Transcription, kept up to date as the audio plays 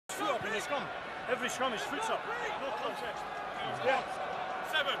Every scrum is foot's up. No context. Yeah.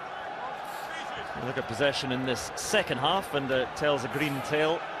 7. Look at possession in this second half, and it tells a green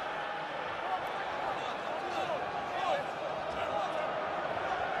tale.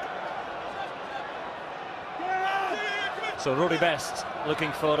 So Rory Best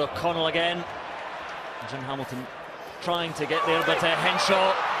looking for O'Connell again. Jim Hamilton trying to get there, but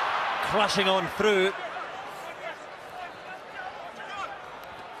Henshaw crashing on through.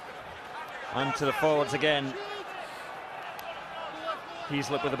 And to the forwards again.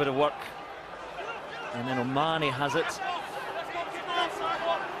 Heaslip with a bit of work. And then O'Mahony has it.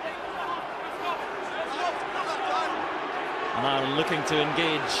 And Ireland looking to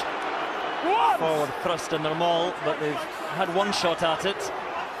engage. Forward thrust in their maul, but they've had one shot at it.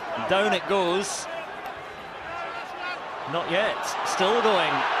 Down it goes. Not yet. Still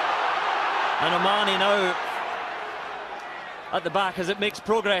going. And O'Mahony now at the back as it makes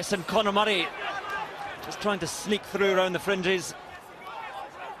progress, and Conor Murray just trying to sneak through around the fringes.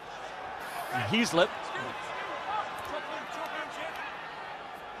 And Heaslip.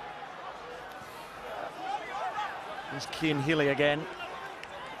 There's Cian Healy again.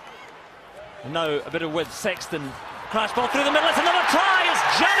 And now a bit of width. Sexton, crash ball through the middle. It's another try. It's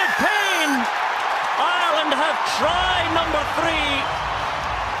Jared Payne. Ireland have try number 3.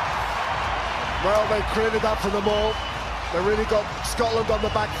 Well, they created that for them all. They really got Scotland on the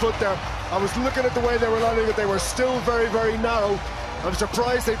back foot there. I was looking at the way they were landing it. They were still very, very narrow. I'm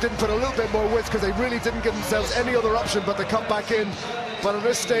surprised they didn't put a little bit more width, because they really didn't give themselves any other option but to cut back in. But at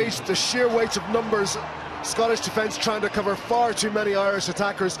this stage, the sheer weight of numbers, Scottish defence trying to cover far too many Irish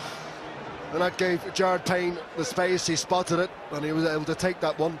attackers. And that gave Jared Payne the space. He spotted it, and he was able to take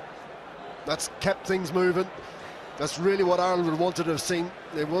that one. That's kept things moving. That's really what Ireland wanted to have seen.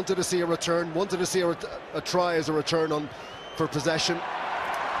 They wanted to see a return, wanted to see a try as a return on for possession.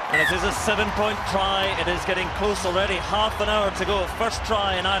 And it is a 7-point try. It is getting close already. Half an hour to go. First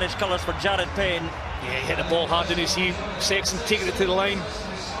try in Irish colours for Jared Payne. Yeah, he hit the ball hard, didn't you see Sexton taking it to the line.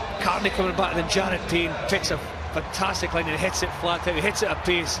 Carney coming back, and then Jared Payne picks a fantastic line and hits it flat out. He hits it at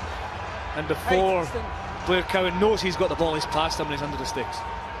pace. And before Blair Cowan knows he's got the ball, he's past him and he's under the sticks.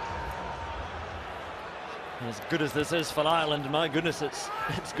 As good as this is for Ireland, my goodness, it's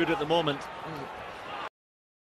good at the moment.